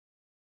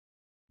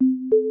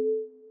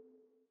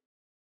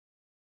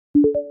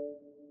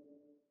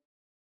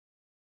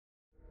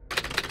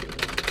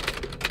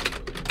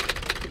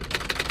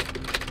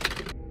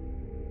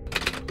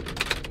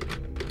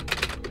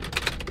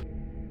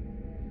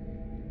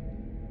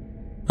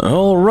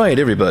Alright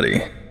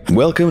everybody,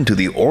 welcome to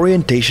the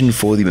Orientation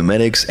for the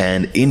Memetics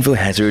and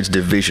Infohazards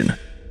Division.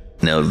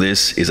 Now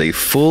this is a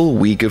full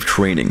week of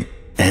training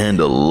and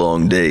a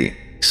long day,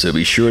 so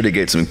be sure to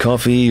get some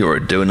coffee or a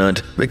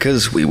donut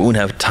because we won't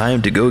have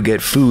time to go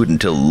get food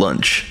until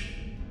lunch.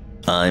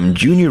 I'm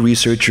Junior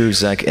Researcher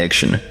Zach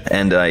Action,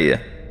 and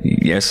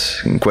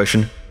yes,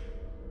 question?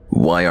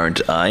 Why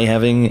aren't I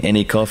having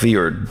any coffee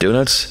or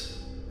donuts?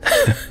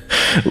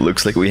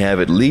 Looks like we have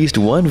at least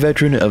one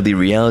veteran of the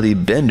reality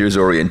bender's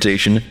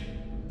orientation.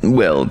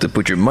 Well, to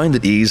put your mind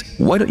at ease,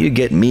 why don't you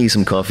get me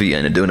some coffee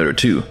and a donut or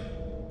two?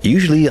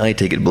 Usually I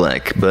take it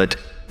black, but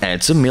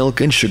add some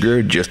milk and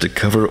sugar just to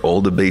cover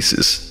all the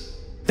bases.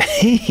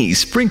 Hey,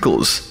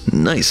 sprinkles!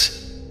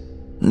 Nice.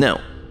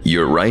 Now,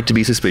 you're right to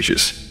be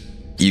suspicious.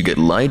 You get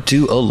lied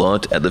to a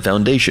lot at the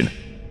Foundation.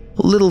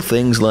 Little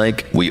things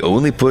like, we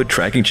only put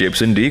tracking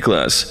chips in D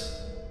class.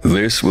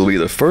 This will be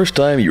the first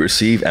time you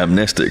receive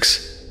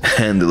amnestics,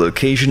 and the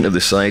location of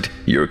the site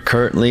you're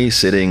currently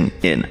sitting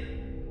in.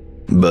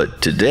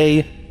 But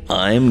today,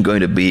 I'm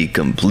going to be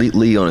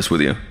completely honest with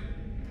you.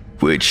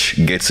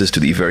 Which gets us to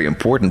the very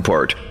important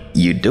part.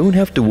 You don't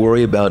have to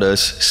worry about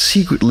us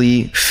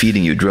secretly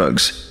feeding you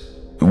drugs.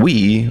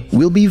 We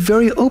will be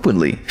very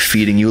openly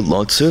feeding you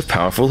lots of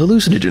powerful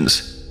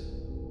hallucinogens.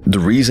 The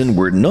reason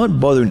we're not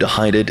bothering to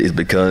hide it is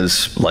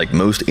because, like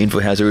most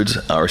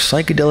infohazards, our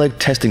psychedelic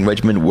testing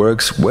regimen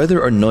works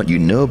whether or not you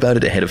know about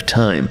it ahead of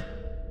time.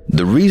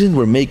 The reason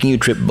we're making you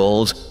trip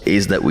balls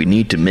is that we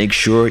need to make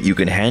sure you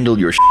can handle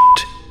your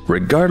shit,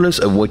 regardless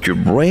of what your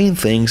brain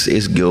thinks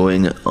is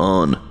going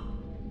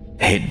on.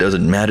 It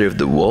doesn't matter if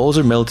the walls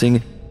are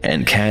melting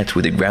and cats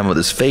with a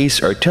grandmother's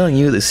face are telling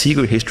you the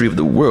secret history of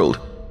the world.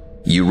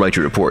 You write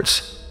your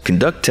reports,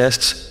 conduct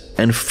tests,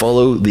 and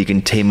follow the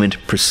containment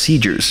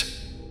procedures.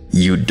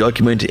 You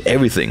document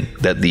everything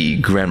that the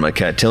grandma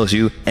cat tells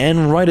you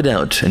and write it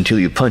out until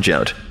you punch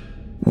out.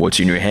 What's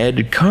in your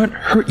head can't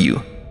hurt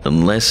you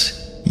unless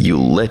you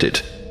let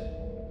it.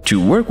 To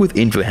work with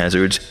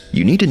infohazards,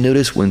 you need to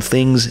notice when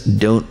things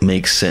don't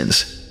make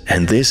sense.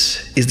 And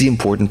this is the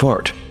important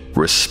part.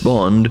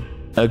 Respond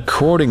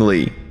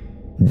accordingly.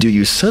 Do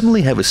you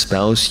suddenly have a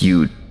spouse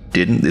you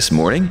didn't this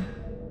morning?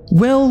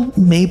 Well,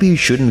 maybe you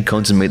shouldn't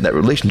consummate that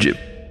relationship.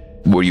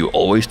 Were you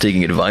always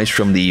taking advice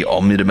from the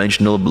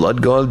omnidimensional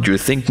blood god you're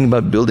thinking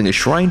about building a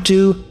shrine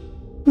to?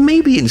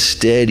 Maybe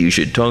instead you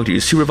should talk to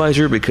your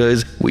supervisor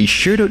because we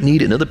sure don't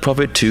need another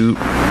prophet to...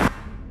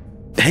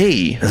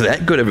 Hey,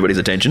 that got everybody's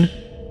attention.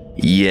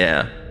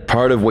 Yeah,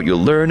 part of what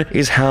you'll learn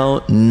is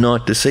how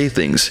not to say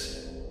things.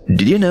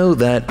 Did you know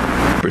that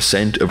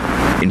 %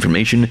 of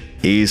information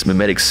is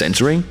memetic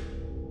censoring?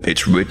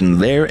 It's written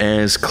there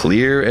as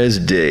clear as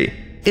day,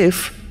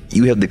 if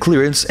you have the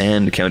clearance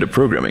and counter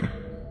programming.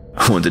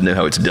 Want to know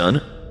how it's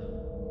done?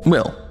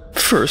 Well,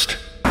 first...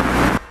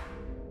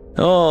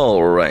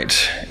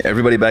 Alright,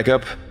 everybody back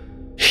up?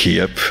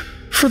 Yep.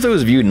 For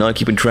those of you not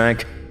keeping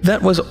track,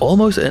 that was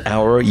almost an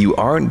hour you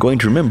aren't going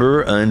to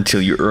remember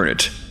until you earn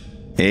it.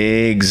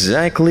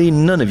 Exactly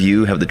none of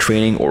you have the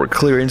training or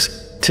clearance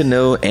to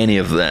know any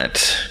of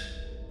that.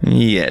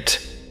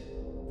 Yet.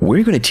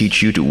 We're going to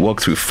teach you to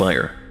walk through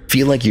fire,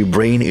 feel like your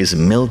brain is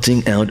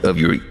melting out of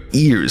your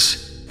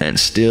ears, and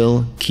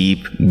still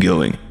keep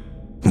going.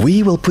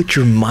 We will put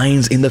your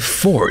minds in the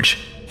forge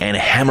and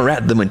hammer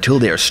at them until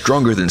they are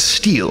stronger than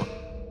steel.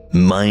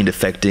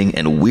 Mind-affecting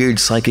and weird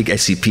psychic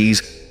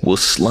SCPs will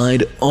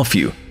slide off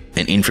you,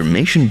 and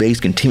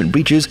information-based containment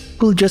breaches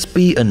will just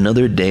be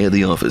another day at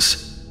the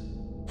office.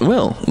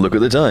 Well, look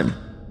at the time.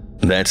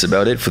 That's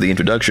about it for the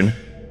introduction.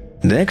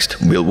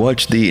 Next, we'll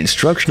watch the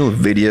instructional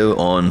video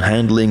on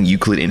handling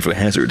Euclid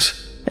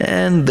infohazards,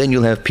 and then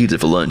you'll have pizza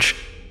for lunch.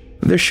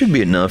 There should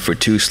be enough for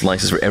 2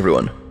 slices for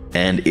everyone,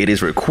 and it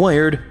is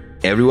required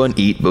everyone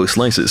eat both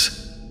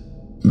slices,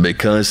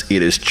 because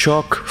it is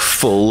chock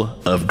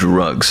full of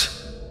drugs.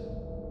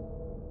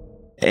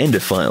 End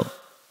of file.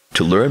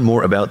 To learn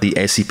more about the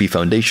SCP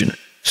Foundation,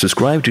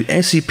 subscribe to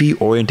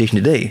SCP Orientation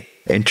today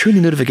and turn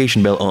the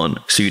notification bell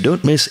on so you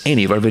don't miss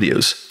any of our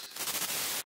videos.